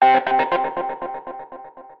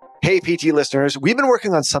Hey, PT listeners, we've been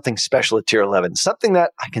working on something special at Tier 11, something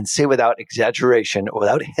that I can say without exaggeration or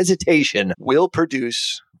without hesitation will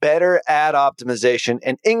produce better ad optimization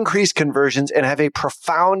and increase conversions and have a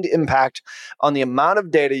profound impact on the amount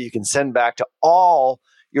of data you can send back to all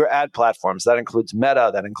your ad platforms. That includes Meta,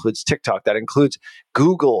 that includes TikTok, that includes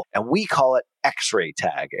Google, and we call it X-Ray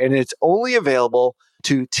Tag. And it's only available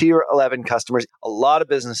to Tier 11 customers. A lot of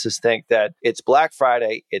businesses think that it's Black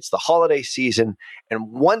Friday, it's the holiday season,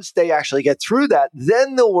 and once they actually get through that,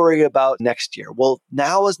 then they'll worry about next year. Well,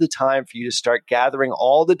 now is the time for you to start gathering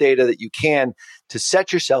all the data that you can to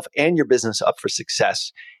set yourself and your business up for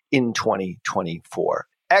success in 2024.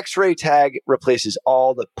 X-Ray Tag replaces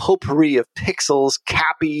all the potpourri of pixels,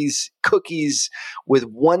 cappies, cookies with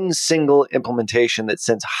one single implementation that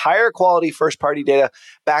sends higher quality first-party data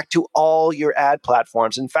back to all your ad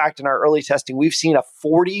platforms. In fact, in our early testing, we've seen a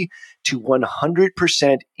 40 to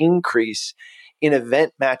 100% increase in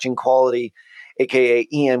event matching quality, aka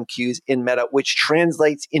EMQs in Meta, which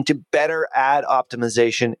translates into better ad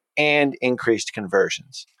optimization and increased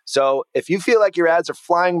conversions. So if you feel like your ads are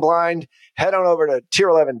flying blind, head on over to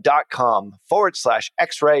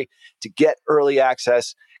tier11.com/X-Ray to get early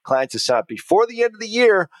access. Clients who sign up before the end of the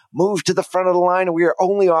year move to the front of the line, and we are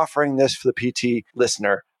only offering this for the PT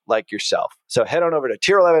listener like yourself. So head on over to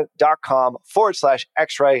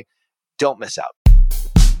tier11.com/X-Ray. Don't miss out.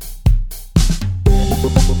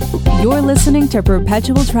 You're listening to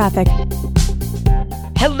Perpetual Traffic.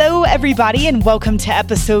 Hello, everybody, and welcome to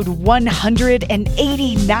episode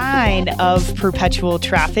 189 of Perpetual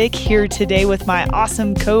Traffic. Here today with my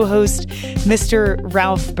awesome co-host, Mr.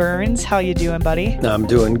 Ralph Burns. How you doing, buddy? I'm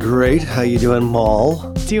doing great. How you doing,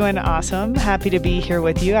 Maul? Doing awesome. Happy to be here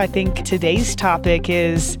with you. I think today's topic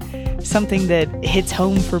is something that hits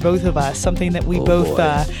home for both of us, something that we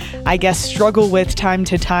I guess, struggle with time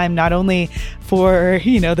to time, not only for,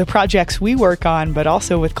 the projects we work on, but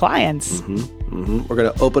also with clients. We're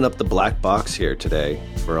going to open up the black box here today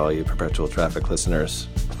for all you Perpetual Traffic listeners.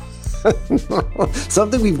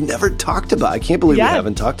 Something we've never talked about. I can't believe we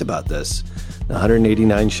haven't talked about this.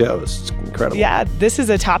 189 shows. It's incredible. Yeah, this is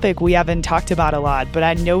a topic we haven't talked about a lot, but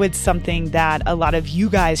I know it's something that a lot of you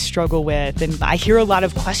guys struggle with. And I hear a lot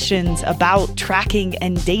of questions about tracking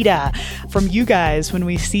and data from you guys when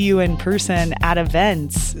we see you in person at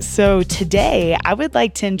events. So today, I would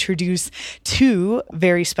like to introduce two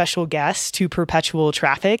very special guests to Perpetual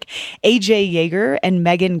Traffic, AJ Yeager and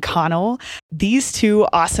Megan Connell. These two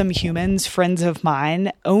awesome humans, friends of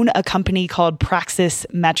mine, own a company called Praxis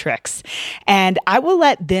Metrics. And I will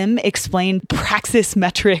let them explain Praxis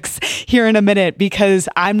Metrics here in a minute because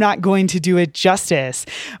I'm not going to do it justice.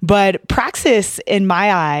 But Praxis, in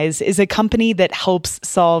my eyes, is a company that helps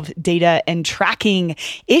solve data and tracking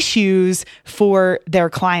issues for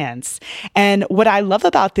their clients. And what I love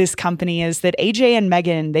about this company is that AJ and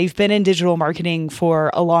Megan, they've been in digital marketing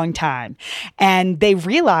for a long time. And they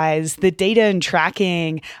realized that data and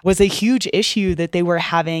tracking was a huge issue that they were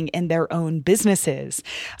having in their own businesses.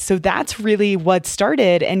 So that's really what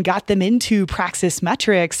started and got them into Praxis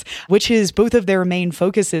Metrics, which is both of their main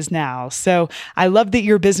focuses now. So I love that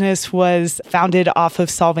your business was founded off of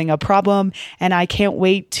solving a problem, and I can't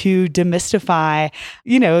wait to demystify,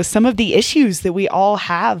 some of the issues that we all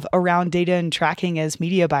have around data and tracking as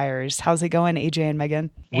media buyers. How's it going, AJ and Megan?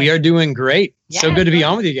 We are doing great. Yeah, so good to be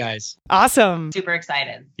on with you guys. Awesome. Super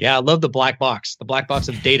excited. Yeah, I love the black box of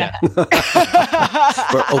data.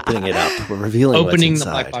 We're opening it up. We're revealing what's inside.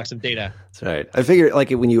 The black box of data. That's right. I figure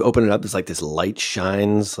when you open it up, it's like this light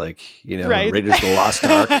shines, right? Raiders of the Lost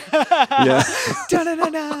Ark. Yeah.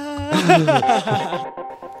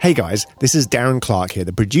 Hey guys, this is Darren Clark here,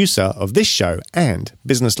 the producer of this show and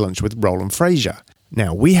Business Lunch with Roland Frazier.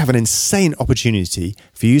 Now, we have an insane opportunity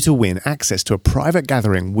for you to win access to a private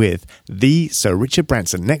gathering with the Sir Richard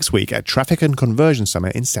Branson next week at Traffic and Conversion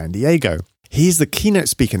Summit in San Diego. He's the keynote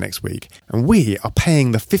speaker next week, and we are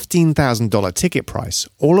paying the $15,000 ticket price,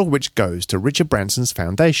 all of which goes to Richard Branson's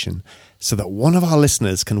foundation, so that one of our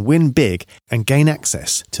listeners can win big and gain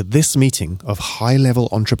access to this meeting of high-level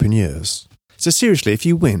entrepreneurs. So seriously, if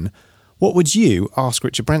you win, what would you ask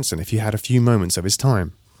Richard Branson if you had a few moments of his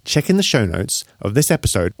time? Check in the show notes of this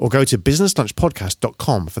episode or go to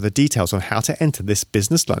businesslunchpodcast.com for the details on how to enter this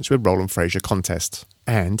Business Lunch with Roland Frazier contest.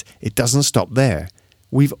 And it doesn't stop there.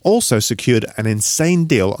 We've also secured an insane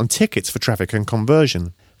deal on tickets for Traffic and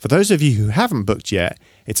Conversion. For those of you who haven't booked yet,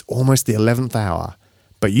 it's almost the 11th hour.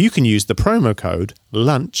 But you can use the promo code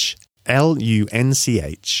LUNCH,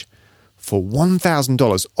 LUNCH, for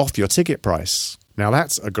 $1,000 off your ticket price. Now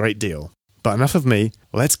that's a great deal. But enough of me,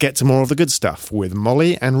 let's get to more of the good stuff with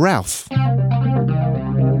Molly and Ralph.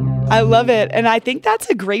 I love it. And I think that's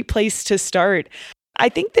a great place to start. I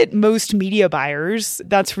think that most media buyers,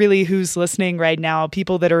 that's really who's listening right now,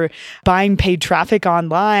 people that are buying paid traffic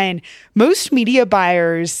online, most media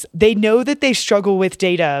buyers, they know that they struggle with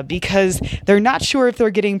data because they're not sure if they're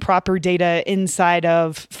getting proper data inside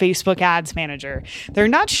of Facebook Ads Manager. They're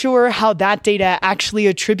not sure how that data actually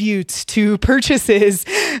attributes to purchases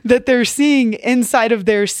that they're seeing inside of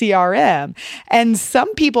their CRM. And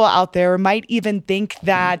some people out there might even think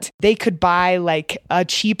that they could buy like a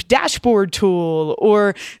cheap dashboard tool or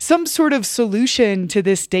some sort of solution to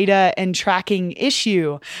this data and tracking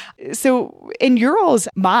issue. So in your all's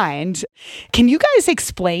mind, can you guys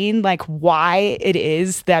explain like why it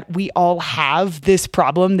is that we all have this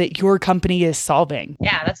problem that your company is solving?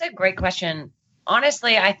 Yeah, that's a great question.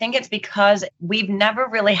 Honestly, I think it's because we've never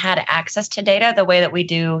really had access to data the way that we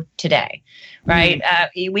do today, right?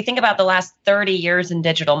 We think about the last 30 years in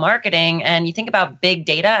digital marketing, and you think about big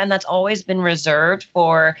data, and that's always been reserved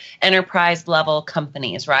for enterprise level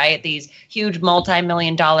companies, right? These huge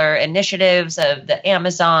multi-million-dollar initiatives of the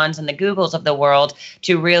Amazons and the Googles of the world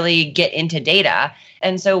to really get into data.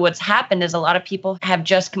 And so what's happened is a lot of people have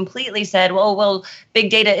just completely said, well, big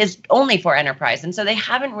data is only for enterprise. And so they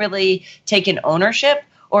haven't really taken ownership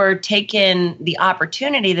or taken the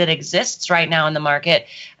opportunity that exists right now in the market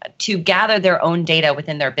to gather their own data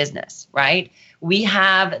within their business, right? We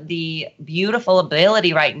have the beautiful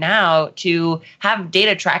ability right now to have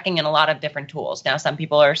data tracking in a lot of different tools. Now, some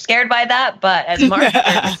people are scared by that, but as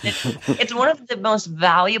marketers, it's one of the most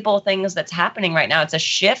valuable things that's happening right now. It's a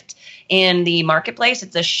shift in the marketplace.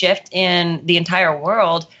 It's a shift in the entire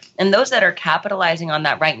world. And those that are capitalizing on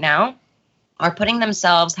that right now are putting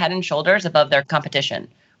themselves head and shoulders above their competition,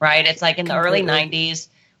 right? It's like in the early 90s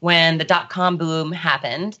when the dot-com boom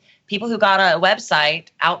happened, people who got a website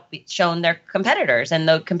outshone their competitors, and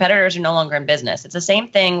the competitors are no longer in business. It's the same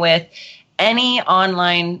thing with any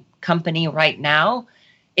online company right now.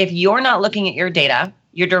 If you're not looking at your data,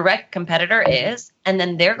 your direct competitor is, and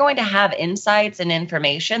then they're going to have insights and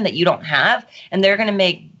information that you don't have, and they're going to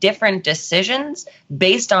make different decisions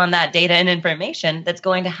based on that data and information that's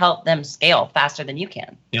going to help them scale faster than you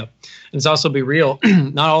can. Yep. And let's also be real.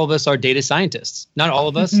 Not all of us are data scientists. Not all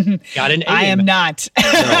of us got an A. I am not.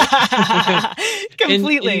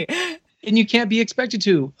 Completely. And you can't be expected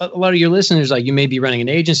to. A lot of your listeners, like you may be running an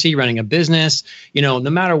agency, running a business, no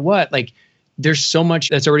matter what, like there's so much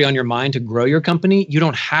that's already on your mind to grow your company. You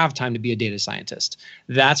don't have time to be a data scientist.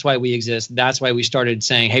 That's why we exist. That's why we started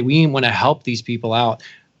saying, hey, we want to help these people out.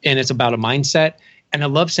 And it's about a mindset. And I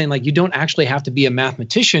love saying, like, you don't actually have to be a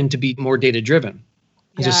mathematician to be more data driven.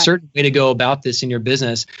 There's a certain way to go about this in your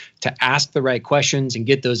business to ask the right questions and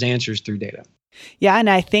get those answers through data. Yeah, and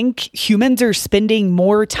I think humans are spending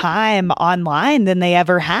more time online than they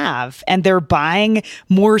ever have, and they're buying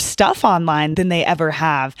more stuff online than they ever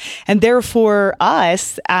have. And therefore,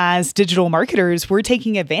 us as digital marketers, we're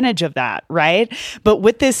taking advantage of that, right? But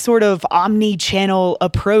with this sort of omni-channel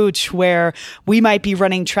approach where we might be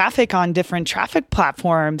running traffic on different traffic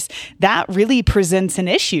platforms, that really presents an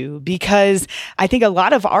issue because I think a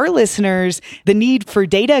lot of our listeners, the need for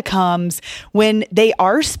data comes when they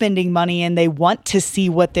are spending money and they want to see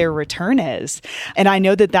what their return is. And I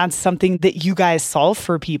know that that's something that you guys solve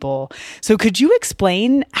for people. So could you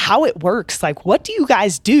explain how it works? Like, what do you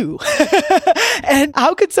guys do? And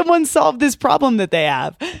how could someone solve this problem that they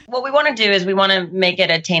have? What we want to do is we want to make it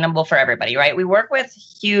attainable for everybody, right? We work with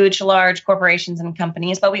huge, large corporations and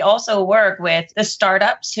companies, but we also work with the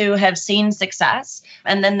startups who have seen success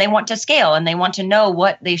and then they want to scale and they want to know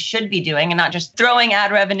what they should be doing and not just throwing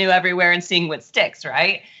ad revenue everywhere and seeing what sticks,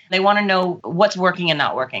 right? They want to know what's working and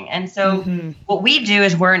not working. And so what we do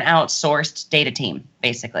is we're an outsourced data team,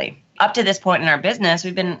 basically. Up to this point in our business,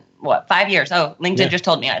 we've been, 5 years? Oh, LinkedIn just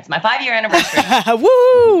told me it's my 5-year anniversary.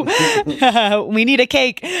 Woo! We need a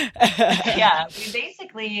cake. Yeah,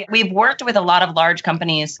 we've worked with a lot of large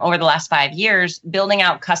companies over the last 5 years, building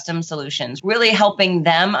out custom solutions, really helping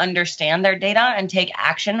them understand their data and take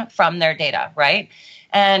action from their data, right?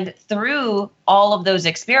 And through all of those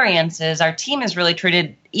experiences, our team has really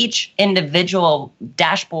treated each individual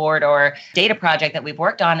dashboard or data project that we've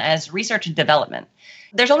worked on as research and development.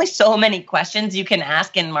 There's only so many questions you can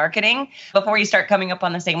ask in marketing before you start coming up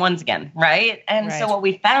on the same ones again, right? And so what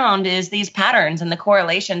we found is these patterns and the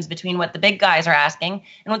correlations between what the big guys are asking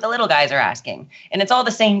and what the little guys are asking. And it's all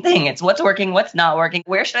the same thing. It's what's working, what's not working.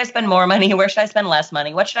 Where should I spend more money? Where should I spend less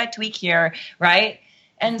money? What should I tweak here, right?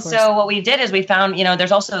 And so what we did is we found,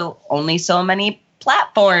 there's also only so many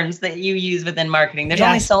platforms that you use within marketing. There's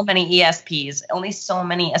only so many ESPs, only so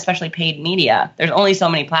many, especially paid media. There's only so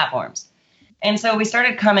many platforms. And so we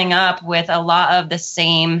started coming up with a lot of the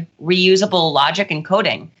same reusable logic and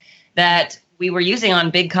coding that we were using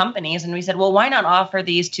on big companies. And we said, well, why not offer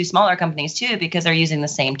these to smaller companies too? Because they're using the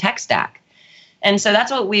same tech stack. And so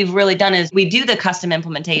that's what we've really done is we do the custom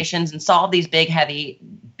implementations and solve these big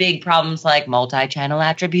problems like multi-channel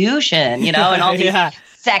attribution, and all these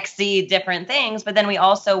sexy different things. But then we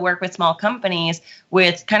also work with small companies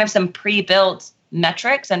with kind of some pre-built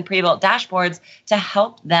metrics and pre-built dashboards to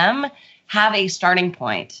help them have a starting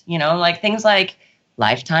point, like things like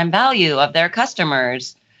lifetime value of their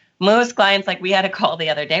customers. Most clients, like we had a call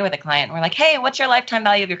the other day with a client and we're like, hey, what's your lifetime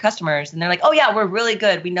value of your customers? And they're like, oh yeah, we're really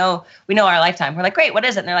good. We know our lifetime. We're like, great, what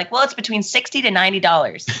is it? And they're like, well, it's between $60 to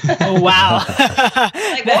 $90. Oh, wow.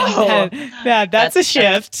 Like, whoa. Yeah, that's a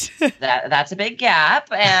shift. That's a big gap.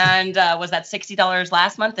 And was that $60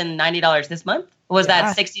 last month and $90 this month? Was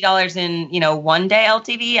that $60 in, 1 day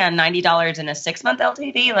LTV and $90 in a 6-month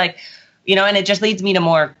LTV? Like, and it just leads me to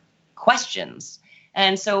more questions.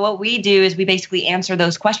 And so what we do is we basically answer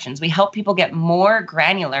those questions. We help people get more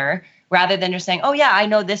granular rather than just saying, oh, yeah, I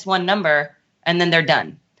know this one number, and then they're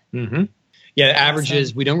done. Mm-hmm. Yeah,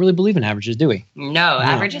 averages, we don't really believe in averages, do we? No,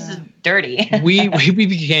 averages is dirty. we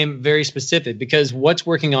became very specific because what's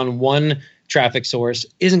working on one traffic source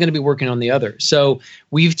isn't going to be working on the other. So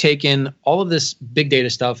we've taken all of this big data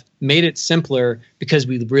stuff, made it simpler because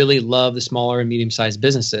we really love the smaller and medium-sized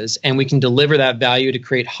businesses, and we can deliver that value to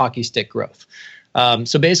create hockey stick growth.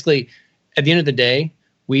 So basically, at the end of the day,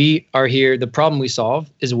 we are here. The problem we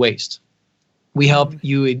solve is waste. We help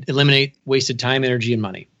you eliminate wasted time, energy, and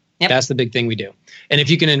money. Yep. That's the big thing we do. And if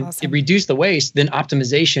you can reduce the waste, then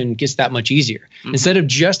optimization gets that much easier. Mm-hmm. Instead of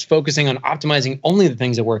just focusing on optimizing only the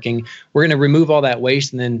things that are working, we're going to remove all that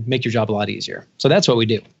waste and then make your job a lot easier. So that's what we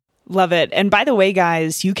do. Love it. And by the way,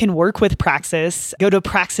 guys, you can work with Praxis. Go to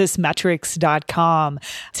praxismetrics.com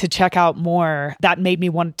to check out more. That made me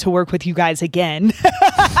want to work with you guys again.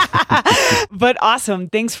 But awesome.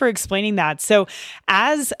 Thanks for explaining that. So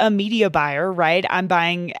as a media buyer, right, I'm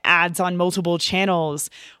buying ads on multiple channels.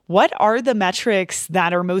 What are the metrics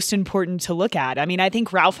that are most important to look at? I mean, I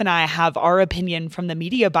think Ralph and I have our opinion from the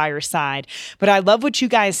media buyer side, but I love what you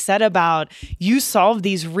guys said about you solve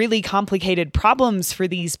these really complicated problems for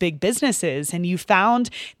these big businesses and you found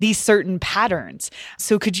these certain patterns.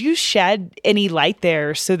 So could you shed any light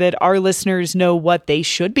there so that our listeners know what they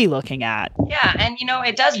should be looking at? Yeah. And,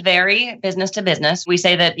 it does vary business to business. We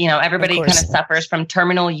say that, everybody kind of suffers from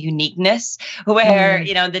terminal uniqueness where,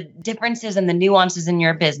 the differences and the nuances in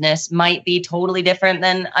your business might be totally different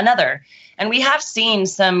than another. And we have seen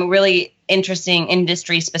some really interesting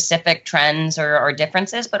industry-specific trends or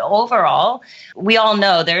differences. But overall, we all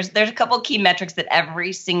know there's a couple key metrics that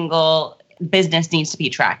every single business needs to be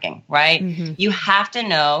tracking, right? Mm-hmm. You have to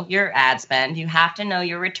know your ad spend. You have to know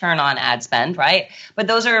your return on ad spend, right? But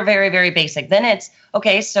those are very, very basic. Then it's,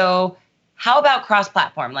 okay, so how about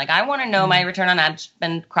cross-platform? Like I want to know my return on ad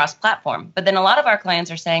spend cross-platform. But then a lot of our clients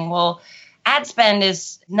are saying, well, ad spend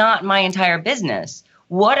is not my entire business.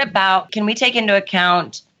 What about, can we take into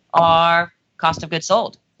account our cost of goods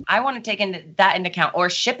sold? I want to take that into account, or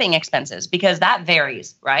shipping expenses, because that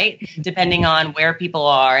varies, right? Depending on where people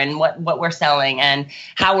are and what we're selling and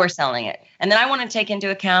how we're selling it. And then I want to take into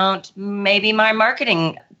account maybe my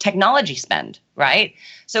marketing technology spend, right?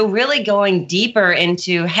 So really going deeper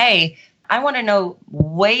into, hey, I want to know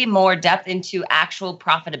way more depth into actual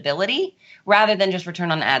profitability rather than just return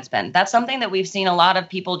on ad spend. That's something that we've seen a lot of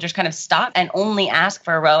people just kind of stop and only ask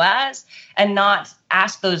for ROAS and not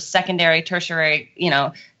ask those secondary, tertiary,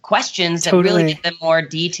 questions that really get them more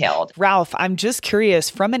detailed. Ralph, I'm just curious,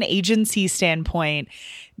 from an agency standpoint,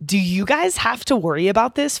 do you guys have to worry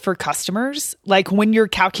about this for customers? Like when you're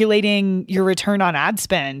calculating your return on ad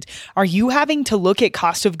spend, are you having to look at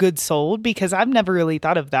cost of goods sold? Because I've never really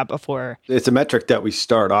thought of that before. It's a metric that we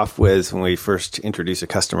start off with when we first introduce a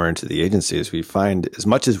customer into the agency, is we find as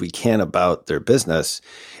much as we can about their business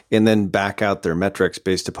and then back out their metrics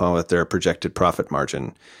based upon what their projected profit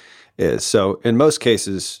margin is. So in most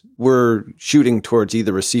cases, we're shooting towards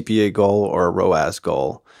either a CPA goal or a ROAS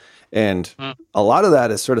goal. And a lot of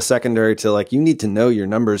that is sort of secondary to like, you need to know your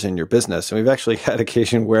numbers in your business. And we've actually had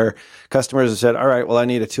occasion where customers have said, all right, well, I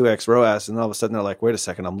need a 2x ROAS. And all of a sudden they're like, wait a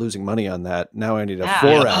second, I'm losing money on that. Now I need a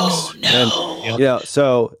 4x. Oh, no. And,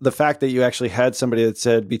 so the fact that you actually had somebody that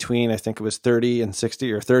said between, I think it was 30 and 60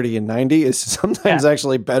 or 30 and 90 is sometimes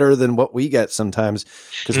actually better than what we get sometimes,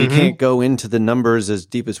 because we can't go into the numbers as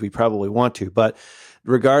deep as we probably want to. But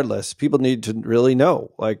regardless, people need to really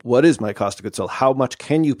know, like, what is my cost of goods sold? How much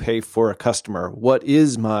can you pay for a customer? What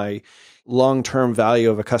is my long-term value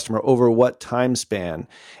of a customer over what time span?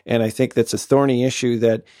 And I think that's a thorny issue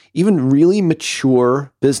that even really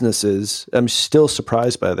mature businesses, I'm still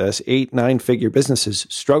surprised by this, 8-9-figure businesses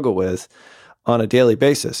struggle with on a daily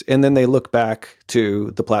basis. And then they look back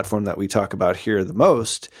to the platform that we talk about here the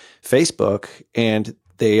most, Facebook, and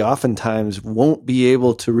they oftentimes won't be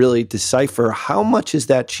able to really decipher how much is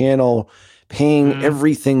that channel paying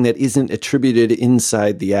everything that isn't attributed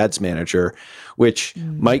inside the ads manager, which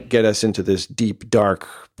might get us into this deep, dark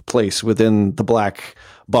place within the black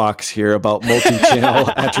box here about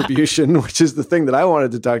multi-channel attribution, which is the thing that I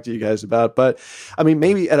wanted to talk to you guys about. But I mean,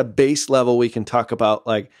 maybe at a base level, we can talk about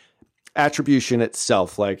like attribution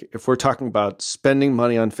itself. Like if we're talking about spending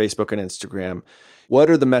money on Facebook and Instagram, what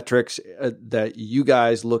are the metrics that you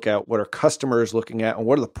guys look at? What are customers looking at? And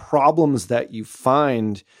what are the problems that you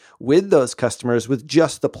find with those customers with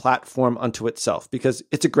just the platform unto itself? Because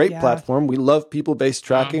it's a great platform. We love people-based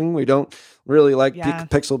tracking. We don't really like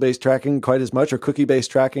pixel-based tracking quite as much, or cookie-based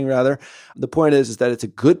tracking rather. The point is that it's a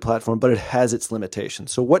good platform, but it has its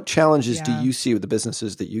limitations. So what challenges do you see with the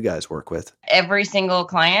businesses that you guys work with? Every single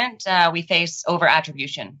client, we face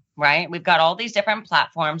over-attribution, right? We've got all these different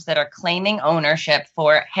platforms that are claiming ownership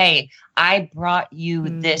for, hey, I brought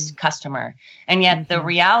you this customer. And yet the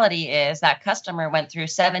reality is that customer went through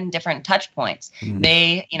 7 different touch points.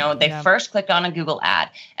 They first clicked on a Google ad,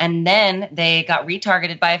 and then they got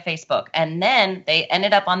retargeted by a Facebook, and then they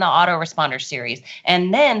ended up on the autoresponder series,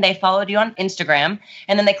 and then they followed you on Instagram,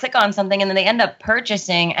 and then they click on something, and then they end up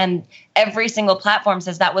purchasing, and every single platform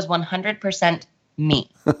says that was 100% me.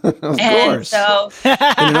 Of course. So,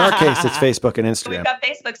 and in our case, it's Facebook and Instagram. We've got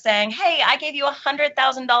Facebook saying, hey, I gave you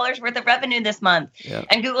 $100,000 worth of revenue this month. Yeah.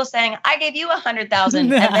 And Google saying, I gave you $100,000.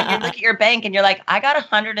 And then you look at your bank and you're like, I got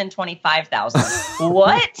 $125,000.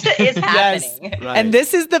 What is happening? Yes. Right. And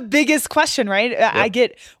this is the biggest question, right? Yep. I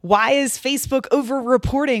get, why is Facebook over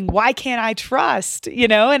reporting? Why can't I trust?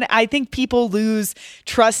 And I think people lose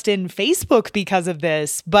trust in Facebook because of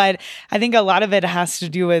this. But I think a lot of it has to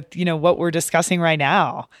do with, what we're discussing right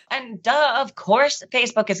now. And of course,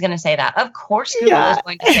 Facebook is going to say that. Of course, Google is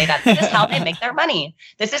going to say that. This is how they make their money.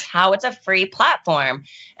 This is how it's a free platform.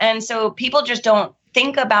 And so people just don't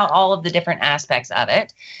think about all of the different aspects of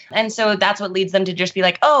it. And so that's what leads them to just be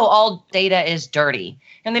like, oh, all data is dirty.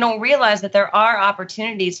 And they don't realize that there are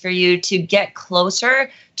opportunities for you to get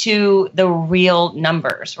closer to the real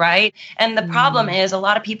numbers, right? And the problem is a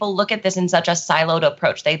lot of people look at this in such a siloed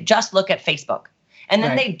approach. They just look at Facebook, and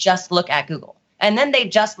then they just look at Google. And then they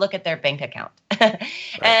just look at their bank account.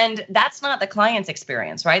 And that's not the client's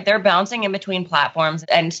experience, right? They're bouncing in between platforms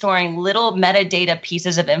and storing little metadata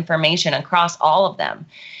pieces of information across all of them.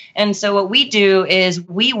 And so what we do is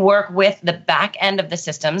we work with the back end of the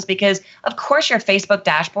systems, because of course your Facebook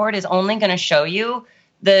dashboard is only going to show you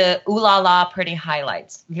the ooh la la pretty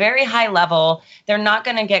highlights, very high level. They're not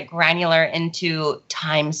going to get granular into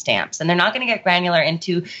timestamps, and they're not going to get granular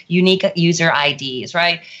into unique user IDs,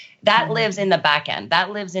 right? That lives in the back end.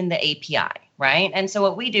 That lives in the API, right? And so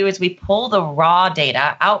what we do is we pull the raw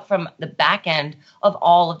data out from the back end of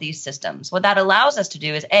all of these systems. What that allows us to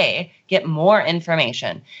do is A, get more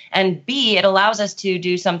information, and B, it allows us to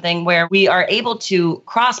do something where we are able to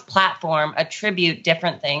cross-platform attribute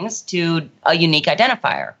different things to a unique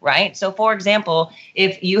identifier, right? So for example,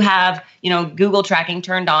 if you have, Google tracking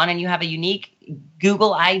turned on and you have a unique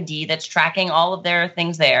Google ID that's tracking all of their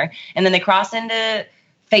things there, and then they cross into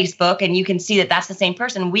Facebook and you can see that that's the same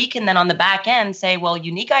person, we can then on the back end say, well,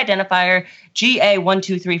 unique identifier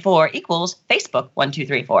GA1234 equals Facebook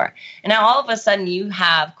 1234. And now all of a sudden you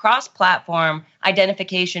have cross-platform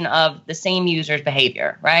identification of the same user's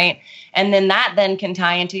behavior, right? And then that then can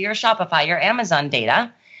tie into your Shopify, your Amazon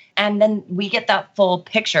data. And then we get that full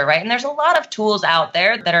picture, right? And there's a lot of tools out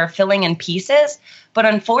there that are filling in pieces. But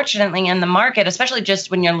unfortunately, in the market, especially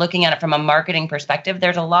just when you're looking at it from a marketing perspective,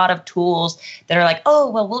 there's a lot of tools that are like, oh,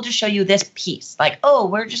 well, we'll just show you this piece. Like, oh,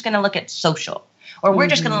 we're just going to look at social, or we're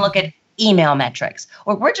just going to look at email metrics,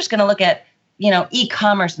 or we're just going to look at,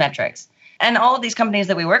 e-commerce metrics. And all of these companies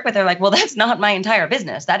that we work with are like, well, that's not my entire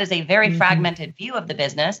business. That is a very fragmented view of the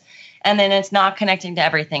business. And then it's not connecting to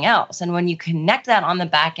everything else. And when you connect that on the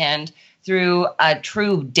back end through a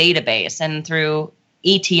true database and through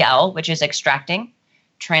ETL, which is extracting,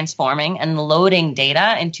 transforming, and loading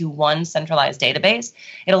data into one centralized database,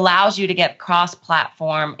 it allows you to get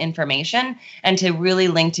cross-platform information and to really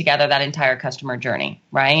link together that entire customer journey,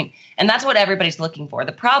 right? And that's what everybody's looking for.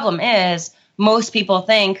 The problem is most people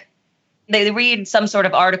think, they read some sort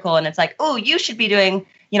of article and it's like, oh, you should be doing,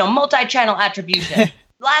 multi-channel attribution.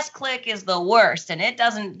 last click is the worst and it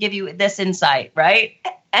doesn't give you this insight, right?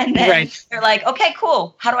 And then you're like, okay,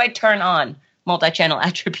 cool. How do I turn on multi-channel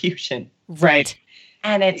attribution? Right.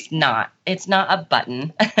 And it's not a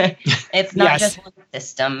button. It's not just one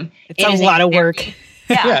system. It's a lot of work.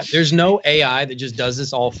 Yeah. There's no AI that just does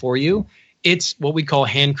this all for you. It's what we call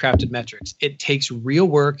handcrafted metrics. It takes real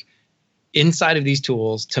work inside of these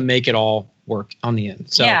tools to make it all work on the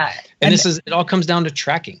end. So, and it all comes down to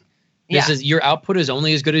tracking. This is your output is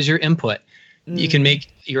only as good as your input. You can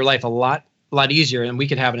make your life a lot easier, and we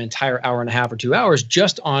could have an entire hour and a half or 2 hours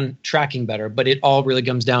just on tracking better. But it all really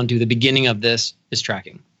comes down to the beginning of this is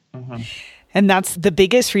tracking. Mm-hmm. And that's the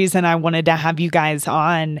biggest reason I wanted to have you guys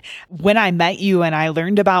on. When I met you and I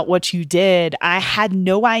learned about what you did, I had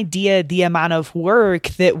no idea the amount of work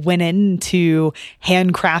that went into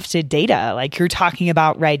handcrafted data like you're talking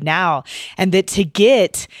about right now. And that to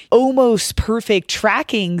get almost perfect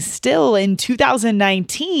tracking still in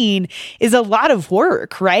 2019 is a lot of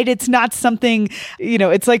work, right? It's not something,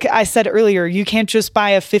 it's like I said earlier, you can't just buy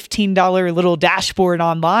a $15 little dashboard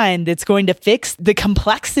online that's going to fix the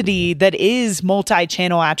complexity that is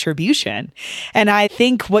multi-channel attribution. And I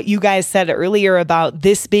think what you guys said earlier about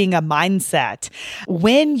this being a mindset,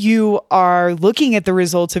 when you are looking at the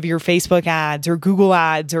results of your Facebook ads or Google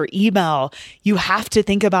ads or email, you have to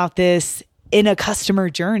think about this in a customer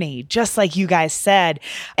journey, just like you guys said.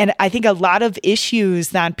 And I think a lot of issues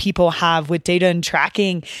that people have with data and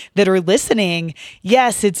tracking that are listening,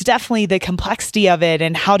 yes, it's definitely the complexity of it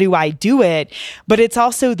and how do I do it, but it's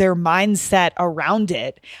also their mindset around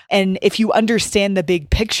it. And if you understand the big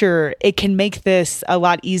picture, it can make this a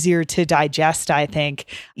lot easier to digest, I think,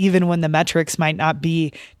 even when the metrics might not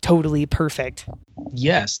be totally perfect.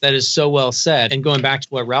 Yes, that is so well said. And going back to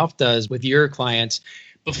what Ralph does with your clients,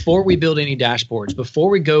 before we build any dashboards, before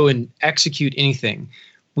we go and execute anything,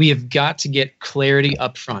 we have got to get clarity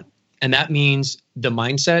up front. And that means the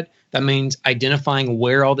mindset. That means identifying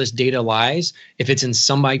where all this data lies. If it's in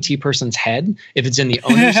some IT person's head, if it's in the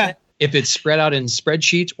owner's head, if it's spread out in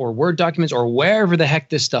spreadsheets or Word documents or wherever the heck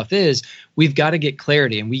this stuff is, we've got to get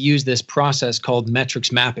clarity. And we use this process called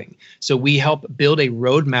metrics mapping. So we help build a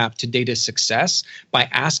roadmap to data success by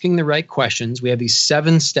asking the right questions. We have these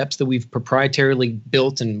 7 steps that we've proprietarily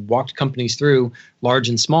built and walked companies through, large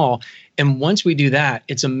and small. And once we do that,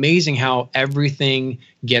 it's amazing how everything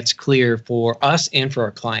gets clear for us and for our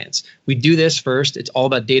clients. We do this first. It's all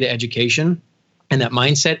about data education and that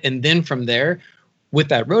mindset. And then from there, with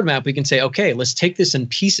that roadmap, we can say, okay, let's take this in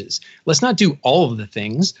pieces. Let's not do all of the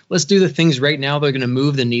things. Let's do the things right now that are going to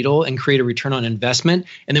move the needle and create a return on investment.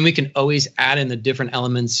 And then we can always add in the different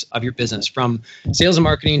elements of your business, from sales and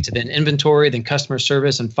marketing to then inventory, then customer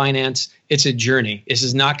service and finance. It's a journey. This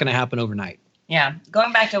is not going to happen overnight. Yeah.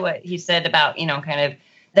 Going back to what he said about, kind of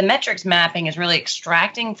the metrics mapping is really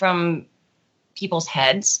extracting from people's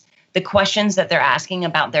heads the questions that they're asking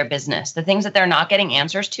about their business, the things that they're not getting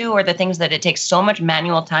answers to, or the things that it takes so much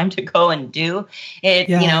manual time to go and do it.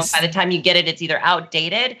 Yes. By the time you get it, it's either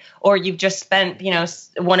outdated or you've just spent,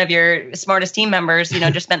 one of your smartest team members,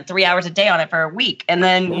 just spent 3 hours a day on it for a week. And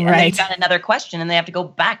then, and then you've got another question and they have to go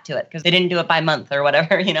back to it because they didn't do it by month or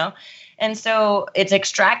whatever, And so it's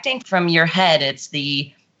extracting from your head. It's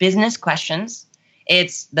the business questions.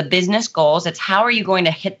 It's the business goals. It's how are you going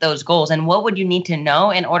to hit those goals and what would you need to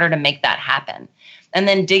know in order to make that happen? And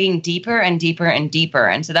then digging deeper and deeper and deeper.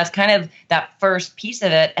 And so that's kind of that first piece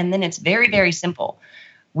of it. And then it's very, very simple.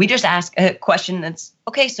 We just ask a question that's,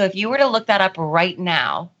 okay, so if you were to look that up right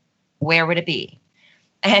now, where would it be?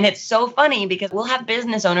 And it's so funny because we'll have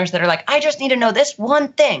business owners that are like, I just need to know this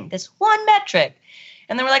one thing, this one metric.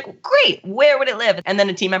 And then we're like, great, where would it live? And then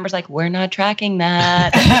the team member's like, we're not tracking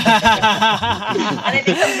that. And it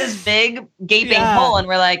becomes this big gaping hole. And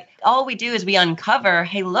we're like, all we do is we uncover,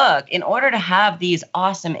 hey, look, in order to have these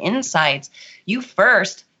awesome insights, you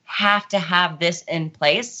first have to have this in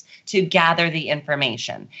place to gather the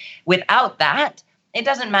information. Without that, it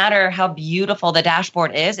doesn't matter how beautiful the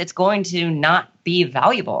dashboard is, it's going to not be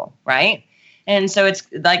valuable, right? And so it's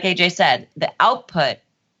like AJ said, the output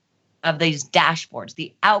of these dashboards,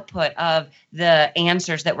 the output of the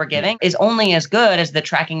answers that we're giving is only as good as the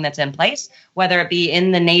tracking that's in place, whether it be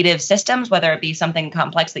in the native systems, whether it be something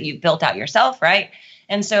complex that you've built out yourself, right?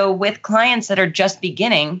 And so with clients that are just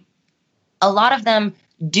beginning, a lot of them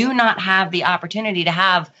do not have the opportunity to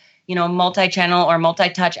have, multi-channel or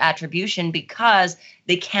multi-touch attribution because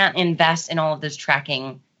they can't invest in all of those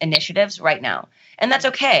tracking initiatives right now. And that's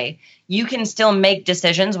okay. You can still make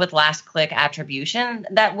decisions with last click attribution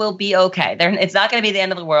that will be okay. It's not going to be the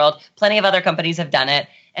end of the world. Plenty of other companies have done it.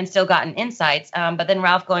 and still gotten insights. But then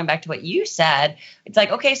Ralph, going back to what you said, it's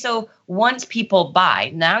like, okay, so once people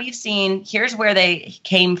buy, now you've seen, here's where they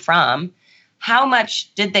came from. How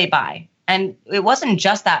much did they buy? And it wasn't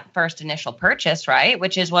just that first initial purchase, right?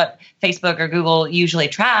 Which is what Facebook or Google usually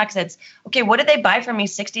tracks. It's, okay, what did they buy from me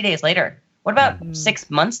 60 days later? What about 6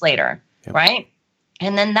 months later, right?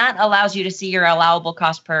 And then that allows you to see your allowable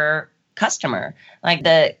cost per customer. Like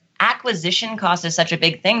the acquisition cost is such a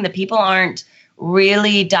big thing that people aren't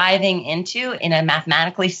really diving into in a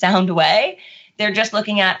mathematically sound way. They're just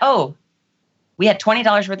looking at, oh, we had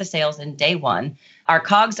 $20 worth of sales in day one. Our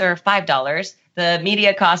COGS are $5. The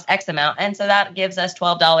media cost X amount. And so that gives us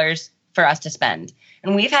 $12 for us to spend.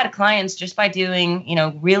 And we've had clients just by doing,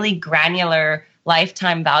 really granular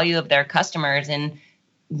lifetime value of their customers in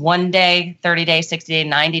 1 day, 30 day, 60 day,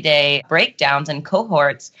 90 day breakdowns and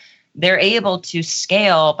cohorts, they're able to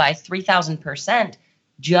scale by 3,000%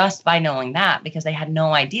 just by knowing that, because they had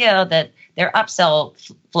no idea that their upsell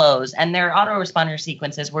flows and their autoresponder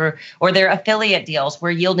sequences or their affiliate deals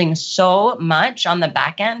were yielding so much on the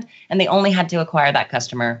back end, and they only had to acquire that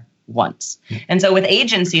customer once. And so with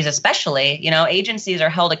agencies especially, agencies are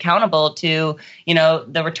held accountable to,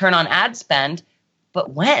 the return on ad spend.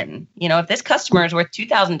 But when, if this customer is worth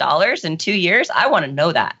 $2,000 in 2 years, I want to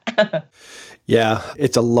know that. Yeah,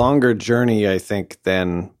 it's a longer journey, I think,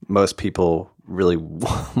 than most people really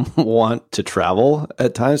want to travel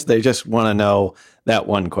at times. They just want to know that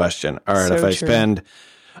one question. All right, if I spend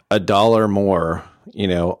 $1 more,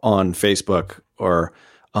 on Facebook, or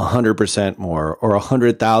 100% more, or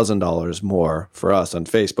 $100,000 more for us on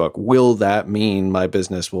Facebook, will that mean my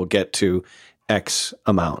business will get to X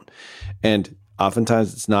amount? And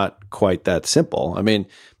oftentimes it's not quite that simple. I mean,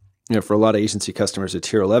 for a lot of agency customers at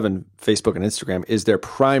Tier 11, Facebook and Instagram is their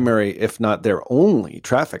primary, if not their only,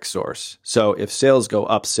 traffic source. So if sales go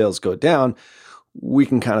up, sales go down, we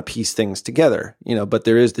can kind of piece things together, but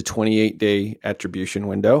there is the 28-day attribution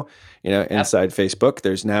window, inside Facebook.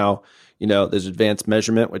 There's now, there's advanced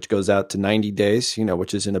measurement, which goes out to 90 days,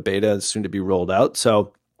 which is in a beta, soon to be rolled out.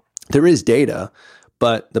 So there is data.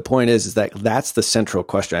 But the point is that that's the central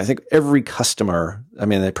question. I think every customer,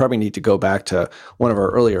 they probably need to go back to one of our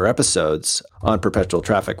earlier episodes on perpetual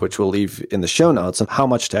traffic, which we'll leave in the show notes, on how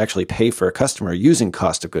much to actually pay for a customer using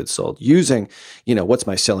cost of goods sold, using, what's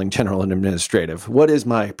my selling, general, and administrative? What is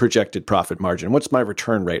my projected profit margin? What's my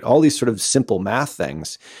return rate? All these sort of simple math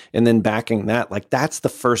things. And then backing that, that's the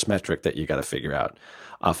first metric that you got to figure out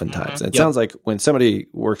oftentimes. And it sounds like when somebody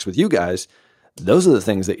works with you guys, those are the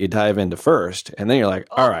things that you dive into first. And then you're like,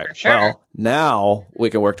 all right, well, now we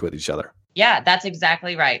can work with each other. Yeah, that's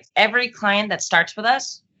exactly right. Every client that starts with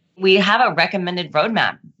us, we have a recommended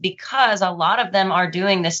roadmap, because a lot of them are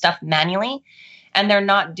doing this stuff manually and they're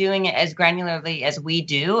not doing it as granularly as we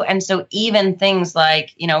do. And so even things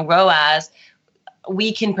like, ROAS,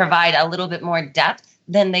 we can provide a little bit more depth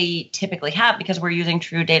than they typically have, because we're using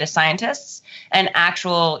true data scientists and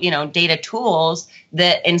actual, data tools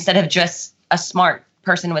that, instead of just a smart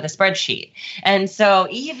person with a spreadsheet. And so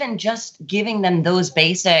even just giving them those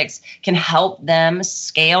basics can help them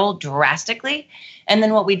scale drastically. And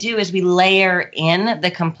then what we do is we layer in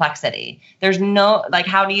the complexity. There's no,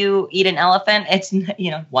 how do you eat an elephant? It's,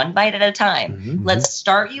 one bite at a time. Mm-hmm. Let's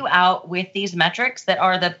start you out with these metrics that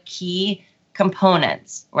are the key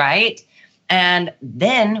components, right? And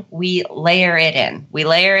then we layer it in. We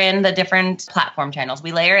layer in the different platform channels.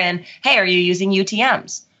 We layer in, hey, are you using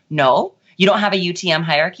UTMs? No. You don't have a UTM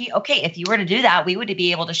hierarchy? Okay, if you were to do that, we would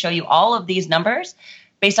be able to show you all of these numbers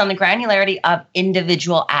based on the granularity of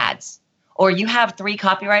individual ads. Or you have 3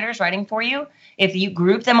 copywriters writing for you. If you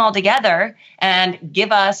group them all together and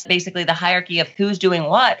give us basically the hierarchy of who's doing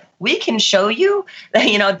what, we can show you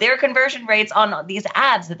their conversion rates on these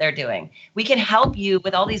ads that they're doing. We can help you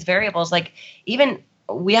with all these variables. Even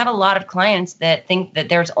we have a lot of clients that think that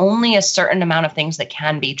there's only a certain amount of things that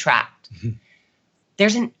can be tracked. Mm-hmm.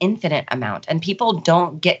 There's an infinite amount, and people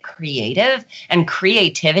don't get creative, and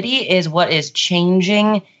creativity is what is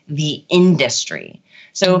changing the industry.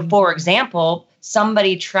 So for example,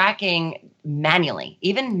 somebody tracking manually,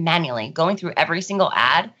 even manually, going through every single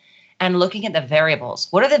ad and looking at the variables.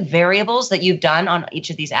 What are the variables that you've done on each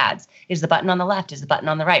of these ads? Is the button on the left? Is the button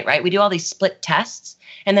on the right? Right? We do all these split tests.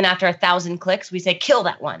 And then after 1,000 clicks, we say, kill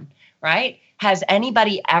that one, right? Has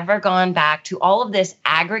anybody ever gone back to all of this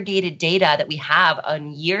aggregated data that we have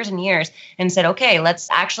on years and years and said, okay, let's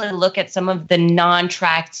actually look at some of the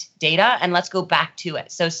non-tracked data and let's go back to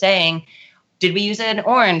it. So saying, did we use an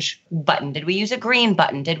orange button? Did we use a green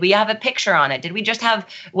button? Did we have a picture on it? Did we just have,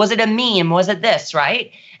 was it a meme? Was it this,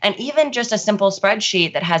 right? And even just a simple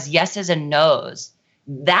spreadsheet that has yeses and nos,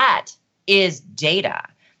 that is data.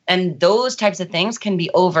 And those types of things can be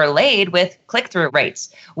overlaid with click-through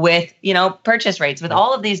rates, with, purchase rates, with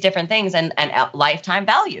all of these different things and lifetime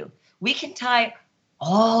value. We can tie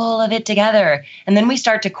all of it together. And then we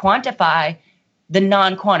start to quantify the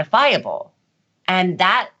non-quantifiable. And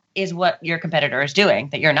that is what your competitor is doing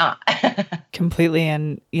that you're not. Completely.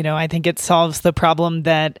 And, I think it solves the problem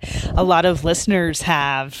that a lot of listeners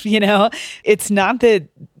have. It's not that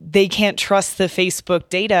they can't trust the Facebook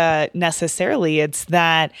data necessarily. It's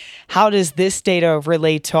that how does this data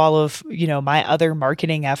relate to all of, my other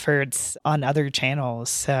marketing efforts on other channels?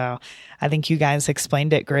 So I think you guys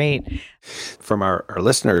explained it great. From our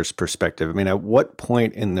listeners' perspective, at what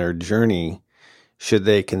point in their journey should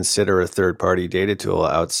they consider a third-party data tool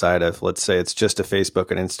outside of, let's say it's just a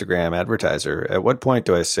Facebook and Instagram advertiser? At what point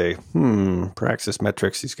do I say, Praxis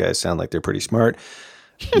Metrics, these guys sound like they're pretty smart.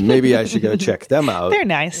 Maybe I should go check them out. They're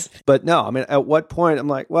nice. But no, at what point I'm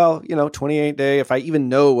like, 28-day, if I even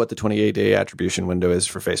know what the 28-day attribution window is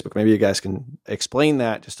for Facebook, maybe you guys can explain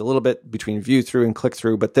that just a little bit between view through and click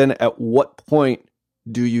through. But then at what point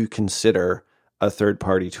do you consider a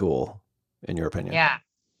third-party tool, in your opinion? Yeah.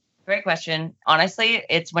 Great question. Honestly,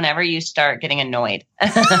 it's whenever you start getting annoyed.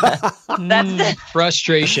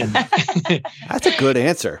 Frustration. That's a good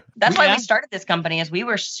answer. That's why we started this company, is we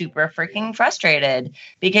were super freaking frustrated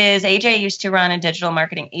because AJ used to run a digital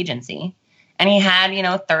marketing agency and he had,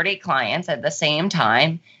 30 clients at the same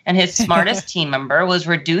time. And his smartest team member was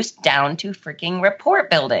reduced down to freaking report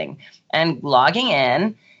building and logging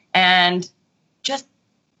in and just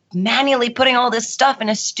manually putting all this stuff in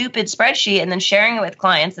a stupid spreadsheet and then sharing it with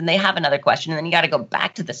clients, and they have another question, and then you got to go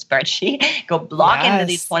back to the spreadsheet, go log into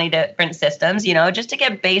these 20 different systems, just to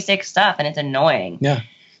get basic stuff, and it's annoying. Yeah.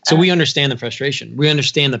 So we understand the frustration. We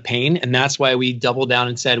understand the pain, and that's why we doubled down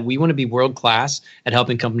and said we want to be world-class at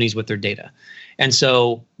helping companies with their data. And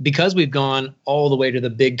so because we've gone all the way to the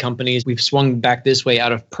big companies, we've swung back this way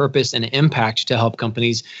out of purpose and impact to help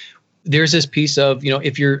companies. There's this piece of,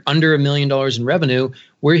 if you're under $1 million in revenue,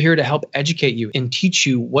 we're here to help educate you and teach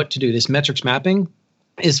you what to do. This metrics mapping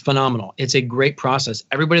is phenomenal. It's a great process.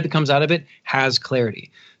 Everybody that comes out of it has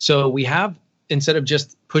clarity. So we have, instead of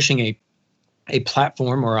just pushing a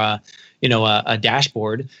platform or a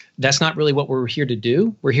dashboard, that's not really what we're here to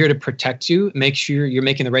do. We're here to protect you, make sure you're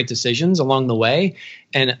making the right decisions along the way,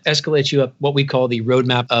 and escalate you up what we call the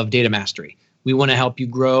roadmap of data mastery. We want to help you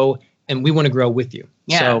grow, and we want to grow with you.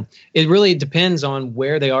 Yeah. So it really depends on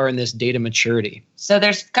where they are in this data maturity. So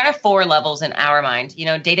there's kind of 4 levels in our mind.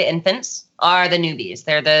 Data infants are the newbies.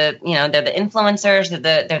 They're the influencers,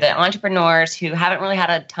 they're the entrepreneurs who haven't really had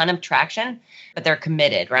a ton of traction, but they're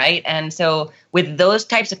committed, right? And so with those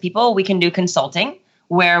types of people, we can do consulting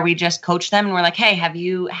where we just coach them and we're like, hey, have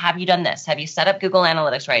you done this? Have you set up Google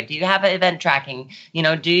Analytics right? Do you have event tracking?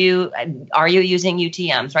 Are you using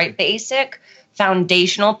UTMs, right? Basic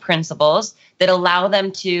foundational principles that allow them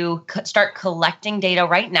to start collecting data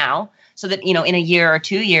right now so that, in a year or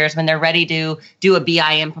 2 years, when they're ready to do a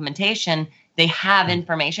BI implementation, they have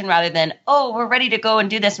information rather than, we're ready to go and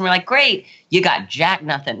do this. And we're like, great, you got jack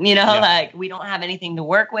nothing, like we don't have anything to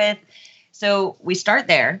work with. So we start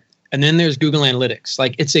there. And then there's Google Analytics.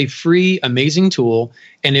 Like, it's a free, amazing tool.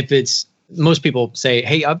 And if most people say,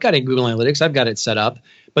 hey, I've got a Google Analytics, I've got it set up,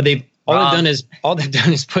 but all they've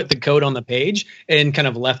done is put the code on the page and kind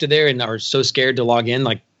of left it there and are so scared to log in,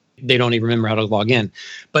 like they don't even remember how to log in.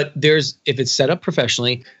 But if it's set up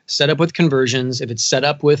professionally, set up with conversions, if it's set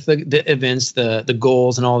up with the events, the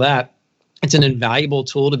goals and all that, it's an invaluable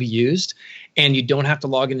tool to be used. And you don't have to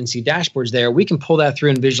log in and see dashboards there. We can pull that through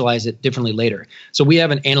and visualize it differently later. So we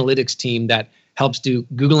have an analytics team that helps do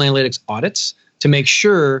Google Analytics audits to make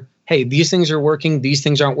sure, hey, these things are working, these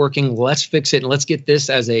things aren't working, let's fix it, and let's get this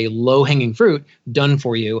as a low-hanging fruit done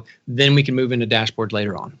for you. Then we can move into dashboard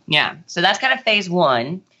later on. Yeah, so that's kind of phase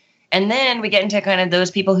 1. And then we get into kind of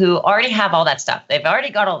those people who already have all that stuff. They've already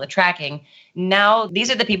got all the tracking. Now,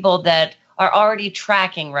 these are the people that are already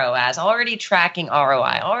tracking ROAS, already tracking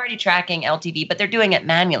ROI, already tracking LTV, but they're doing it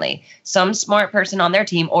manually. Some smart person on their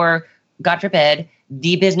team, or God forbid,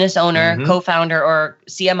 the business owner, co-founder, or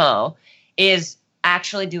CMO is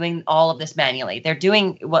actually doing all of this manually. They're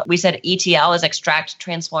doing what we said ETL is extract,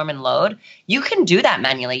 transform, and load. You can do that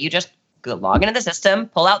manually. You just go log into the system,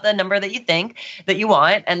 pull out the number that you think that you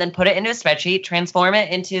want, and then put it into a spreadsheet, transform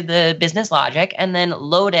it into the business logic, and then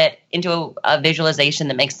load it into a visualization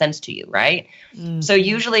that makes sense to you, right? So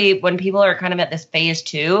usually when people are kind of at this phase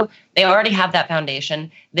 2, they already have that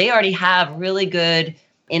foundation. They already have really good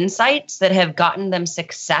insights that have gotten them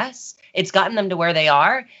success. It's gotten them to where they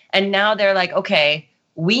are. And now they're like, okay,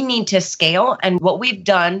 we need to scale. And what we've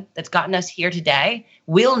done that's gotten us here today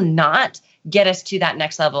will not get us to that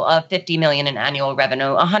next level of 50 million in annual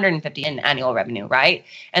revenue, 150 in annual revenue, right?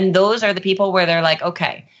 And those are the people where they're like,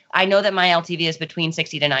 okay, I know that my LTV is between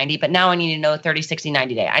 60 to 90, but now I need to know 30, 60,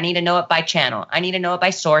 90 day. I need to know it by channel. I need to know it by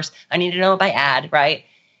source. I need to know it by ad, right?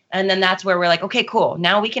 And then that's where we're like, okay, cool.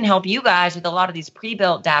 Now we can help you guys with a lot of these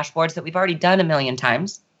pre-built dashboards that we've already done a million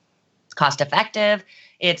times. It's cost effective.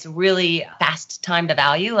 It's really fast time to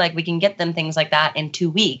value. Like we can get them things like that in 2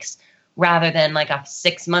 weeks rather than like a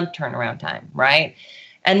 6-month turnaround time, right?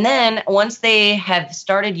 And then once they have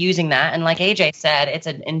started using that, and like AJ said, it's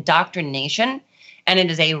an indoctrination and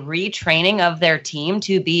it is a retraining of their team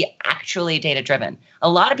to be actually data-driven. A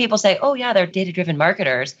lot of people say, oh yeah, they're data-driven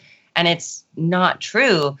marketers. And it's not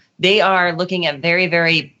true. They are looking at very,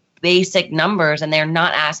 very basic numbers and they're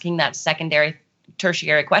not asking that secondary,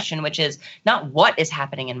 tertiary question, which is not what is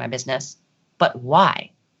happening in my business, but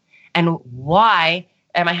why? And why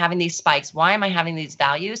am I having these spikes? Why am I having these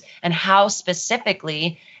values? And how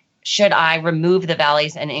specifically should I remove the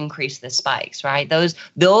valleys and increase the spikes, right? Those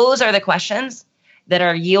are the questions that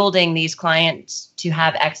are yielding these clients to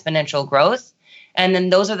have exponential growth. And then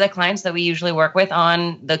those are the clients that we usually work with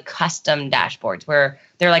on the custom dashboards where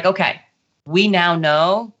they're like, okay, we now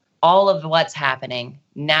know all of what's happening.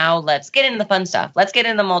 Now let's get into the fun stuff. Let's get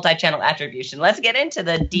into the multi-channel attribution. Let's get into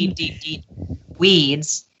the deep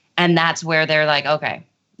weeds. And that's where they're like, okay,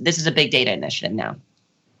 this is a big data initiative now.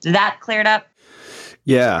 Did that clear it up?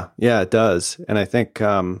 Yeah, it does. And I think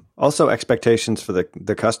also expectations for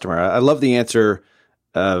the customer. I love the answer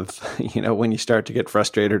of, when you start to get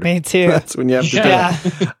frustrated. Me too. That's when you have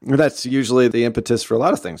to do it. That's usually the impetus for a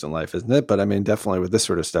lot of things in life, isn't it? But I mean, definitely with this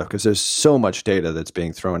sort of stuff, because there's so much data that's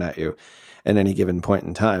being thrown at you at any given point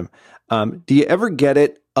in time. Do you ever get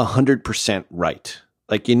it 100% right?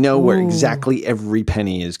 Like, where exactly every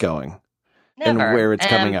penny is going and where it's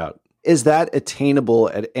coming out. Is that attainable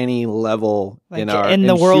at any level in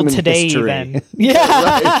the world today history? Even?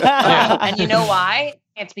 Yeah. Right. And you know why?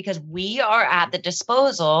 It's because we are at the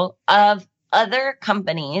disposal of other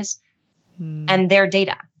companies and their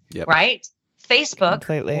data, right? Facebook,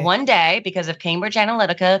 completely. One day, because of Cambridge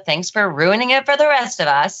Analytica, thanks for ruining it for the rest of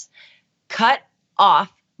us, cut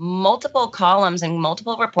off multiple columns and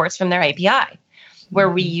multiple reports from their API. Where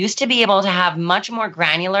we used to be able to have much more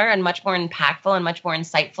granular and much more impactful and much more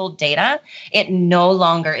insightful data, it no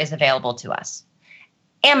longer is available to us.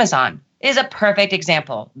 Amazon is a perfect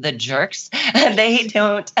example. The jerks, they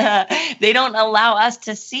don't allow us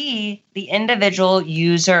to see the individual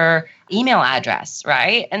user email address,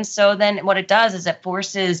 right? And so then what it does is it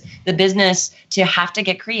forces the business to have to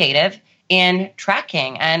get creative in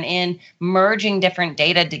tracking and in merging different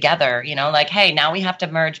data together, like, hey, now we have to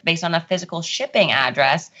merge based on a physical shipping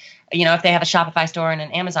address, if they have a Shopify store and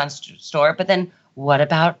an Amazon store, but then what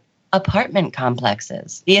about apartment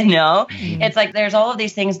complexes? It's like, there's all of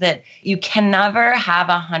these things that you can never have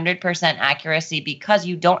 100% accuracy because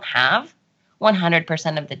you don't have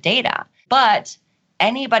 100% of the data. But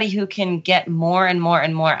anybody who can get more and more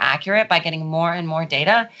and more accurate by getting more and more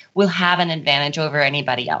data will have an advantage over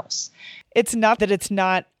anybody else. It's not that it's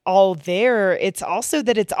not all there. It's also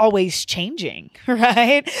that it's always changing,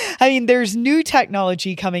 right? I mean, there's new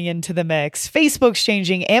technology coming into the mix. Facebook's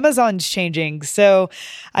changing, Amazon's changing. So,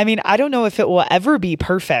 I mean, I don't know if it will ever be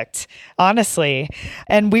perfect, honestly,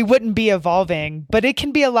 and we wouldn't be evolving, but it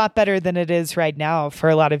can be a lot better than it is right now for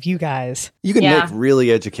a lot of you guys. You can make really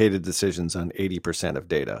educated decisions on 80% of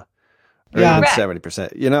data. Or even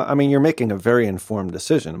 70%. I mean, you're making a very informed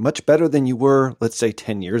decision, much better than you were, let's say,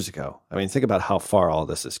 10 years ago. I mean, think about how far all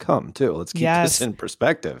this has come, too. Let's keep this in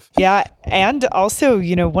perspective. Yeah. And also,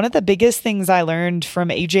 one of the biggest things I learned from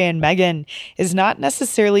AJ and Megan is not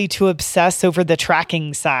necessarily to obsess over the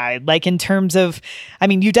tracking side. Like in terms of, I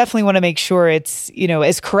mean, you definitely want to make sure it's,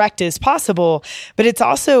 as correct as possible, but it's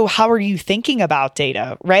also how are you thinking about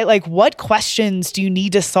data, right? Like what questions do you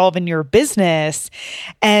need to solve in your business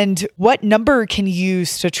and what number can you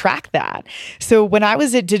use to track that? So when I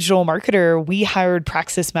was at Digital Marketer, we hired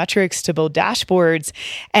Praxis Metrics to build dashboards.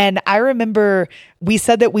 And I remember we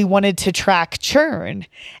said that we wanted to track churn.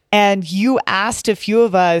 And you asked a few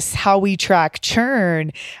of us how we track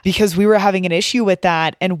churn because we were having an issue with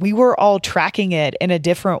that. And we were all tracking it in a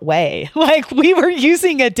different way. Like we were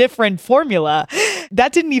using a different formula.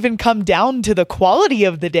 That didn't even come down to the quality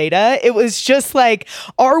of the data. It was just like,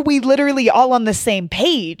 are we literally all on the same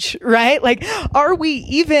page, right? Like, are we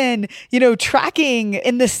even, tracking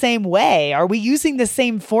in the same way? Are we using the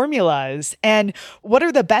same formulas? And what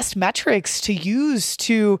are the best metrics to use use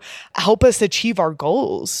to help us achieve our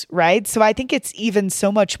goals, right? So I think it's even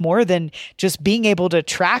so much more than just being able to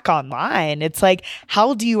track online. It's like,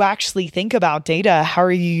 how do you actually think about data? How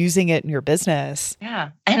are you using it in your business?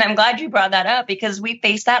 Yeah. And I'm glad you brought that up because we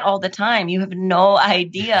face that all the time. You have no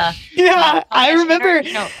idea. Yeah. I remember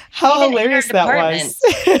how hilarious that was.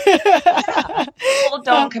 People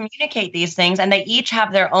don't communicate these things, and they each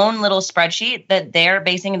have their own little spreadsheet that they're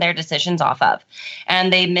basing their decisions off of.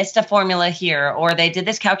 And they missed a formula here, or they did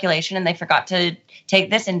this calculation and they forgot to take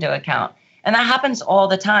this into account. And that happens all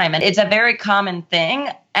the time. And it's a very common thing.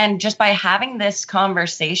 And just by having this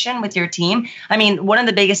conversation with your team, I mean, one of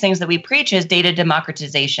the biggest things that we preach is data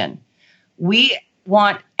democratization. We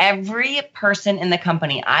want every person in the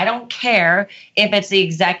company, I don't care if it's the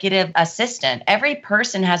executive assistant, every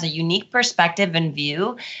person has a unique perspective and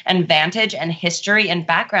view and vantage and history and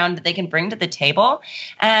background that they can bring to the table.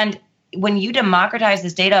 And when you democratize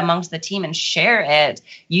this data amongst the team and share it,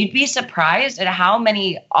 you'd be surprised at how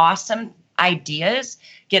many awesome ideas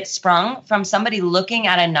get sprung from somebody looking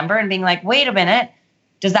at a number and being like, wait a minute,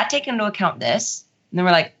 does that take into account this? And then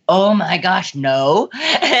we're like, oh my gosh, no.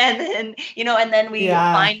 And then we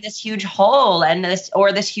find this huge hole and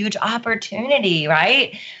this huge opportunity,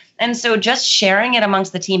 right? And so just sharing it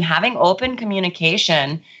amongst the team, having open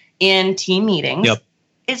communication in team meetings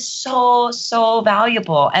is so, so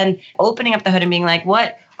valuable. And opening up the hood and being like,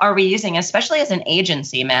 what are we using, especially as an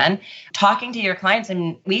agency, man, talking to your clients.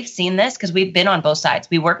 And we've seen this because we've been on both sides.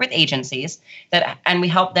 We work with agencies and we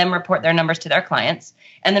help them report their numbers to their clients.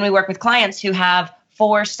 And then we work with clients who have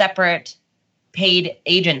 4 separate paid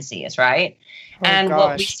agencies, right?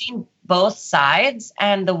 What we've seen both sides.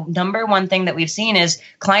 And the number one thing that we've seen is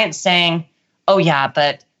clients saying, oh yeah,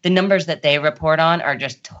 but the numbers that they report on are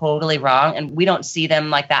just totally wrong. And we don't see them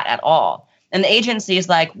like that at all. And the agency is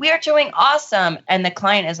like, we're doing awesome. And the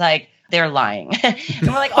client is like, they're lying. And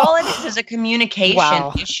we're like, all it is a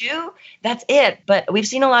communication issue. That's it. But we've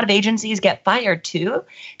seen a lot of agencies get fired too,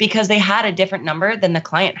 because they had a different number than the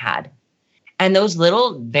client had. And those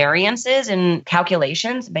little variances in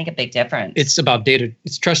calculations make a big difference. It's about data.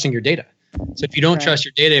 It's trusting your data. So if you don't trust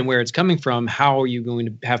your data and where it's coming from, how are you going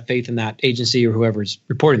to have faith in that agency or whoever's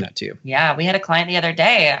reporting that to you? Yeah, we had a client the other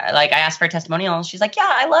day. Like I asked for a testimonial and she's like, yeah,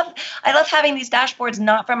 I love having these dashboards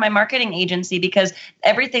not from my marketing agency because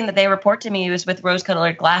everything that they report to me is with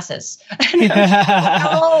rose-colored glasses.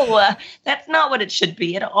 No, that's not what it should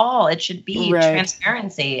be at all. It should be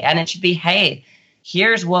transparency, and it should be, hey,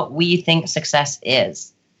 here's what we think success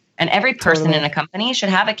is. And every person in a company should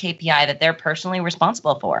have a KPI that they're personally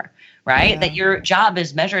responsible for, right? That your job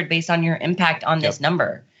is measured based on your impact on this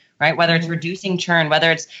number, right? Whether it's reducing churn,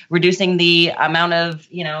 whether it's reducing the amount of,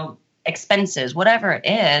 expenses, whatever it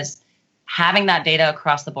is, having that data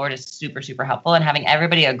across the board is super, super helpful. And having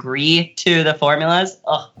everybody agree to the formulas,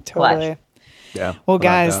 clutch. Yeah. Well,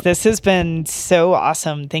 guys, this has been so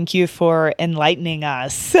awesome. Thank you for enlightening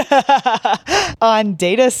us on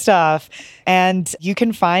data stuff. And you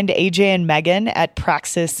can find AJ and Megan at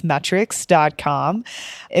praxismetrics.com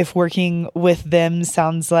if working with them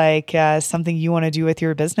sounds like something you want to do with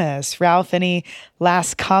your business. Ralph, any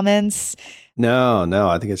last comments? No.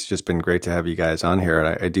 I think it's just been great to have you guys on here.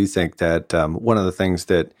 And I do think that one of the things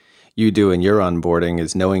that you do in your onboarding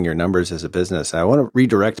is knowing your numbers as a business. I want to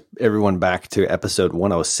redirect everyone back to episode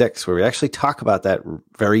 106, where we actually talk about that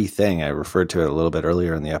very thing. I referred to it a little bit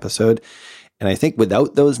earlier in the episode. And I think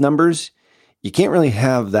without those numbers, you can't really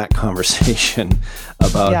have that conversation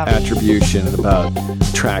about attribution and about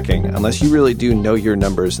tracking unless you really do know your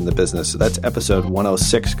numbers in the business. So that's episode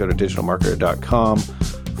 106. Go to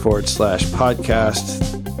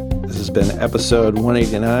digitalmarketer.com/podcast. This has been episode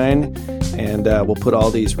 189. And we'll put all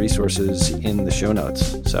these resources in the show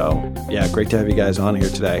notes. So, yeah, great to have you guys on here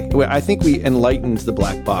today. I think we enlightened the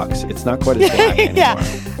black box. It's not quite as black anymore.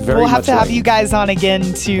 We'll have to have you guys on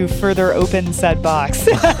again to further open said box.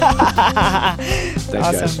 Thanks, awesome.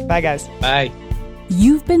 Guys. Bye, guys. Bye.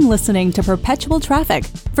 You've been listening to Perpetual Traffic.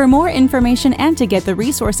 For more information and to get the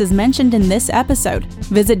resources mentioned in this episode,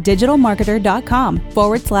 visit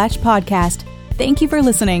digitalmarketer.com/podcast. Thank you for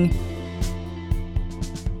listening.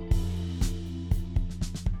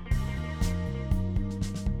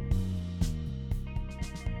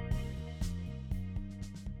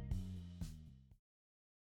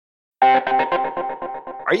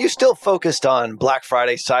 Are you still focused on Black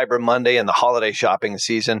Friday, Cyber Monday, and the holiday shopping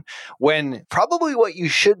season when probably what you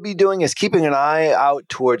should be doing is keeping an eye out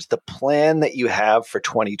towards the plan that you have for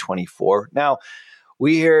 2024? Now,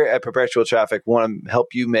 We here at Perpetual Traffic want to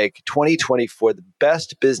help you make 2024 the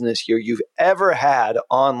best business year you've ever had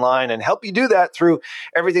online and help you do that through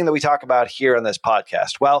everything that we talk about here on this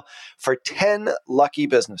podcast. Well, for 10 lucky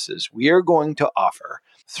businesses, we are going to offer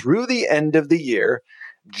through the end of the year,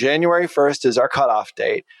 January 1st is our cutoff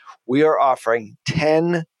date. We are offering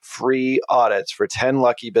 10 free audits for 10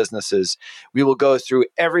 lucky businesses. We will go through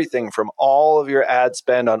everything from all of your ad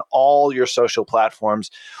spend on all your social platforms.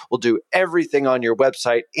 We'll do everything on your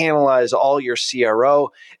website, analyze all your CRO,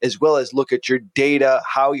 as well as look at your data,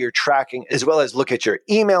 how you're tracking, as well as look at your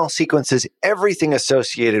email sequences, everything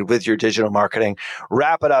associated with your digital marketing,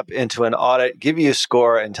 wrap it up into an audit, give you a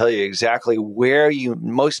score, and tell you exactly where you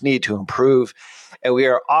most need to improve. And we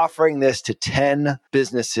are offering this to 10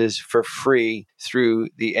 businesses for free through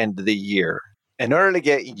the end of the year. In order to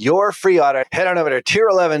get your free audit, head on over to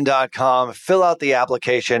tier11.com, fill out the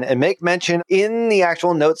application, and make mention in the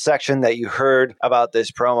actual notes section that you heard about this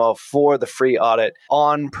promo for the free audit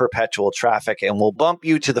on Perpetual Traffic, and we'll bump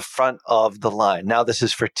you to the front of the line. Now, this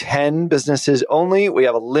is for 10 businesses only. We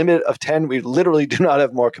have a limit of 10. We literally do not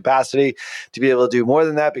have more capacity to be able to do more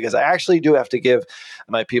than that because I actually do have to give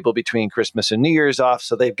my people between Christmas and New Year's off,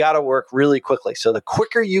 so they've got to work really quickly. So the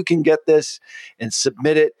quicker you can get this and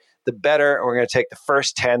submit it, the better. And we're going to take the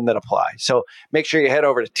first 10 that apply. So make sure you head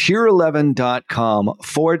over to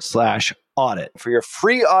tier11.com/audit. For your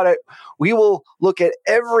free audit, we will look at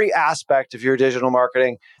every aspect of your digital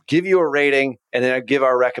marketing, give you a rating, and then give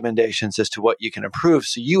our recommendations as to what you can improve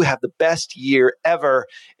so you have the best year ever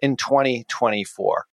in 2024.